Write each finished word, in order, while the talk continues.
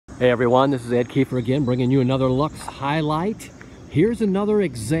Hey everyone, this is Ed Kiefer again, bringing you another Luxe highlight. Here's another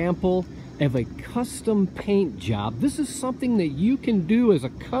example of a custom paint job. This is something that you can do as a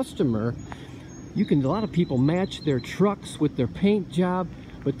customer. A lot of people match their trucks with their paint job,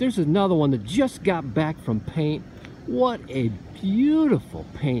 but there's another one that just got back from paint. What a beautiful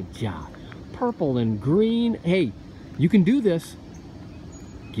paint job. Purple and green. Hey, you can do this.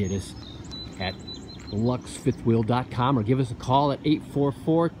 Get us at luxefifthwheel.com or give us a call at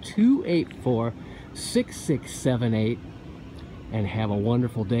 844-284-6678 and have a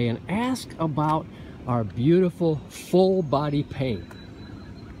wonderful day, and ask about our beautiful full body paint.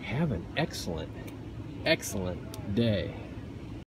 Have an excellent day.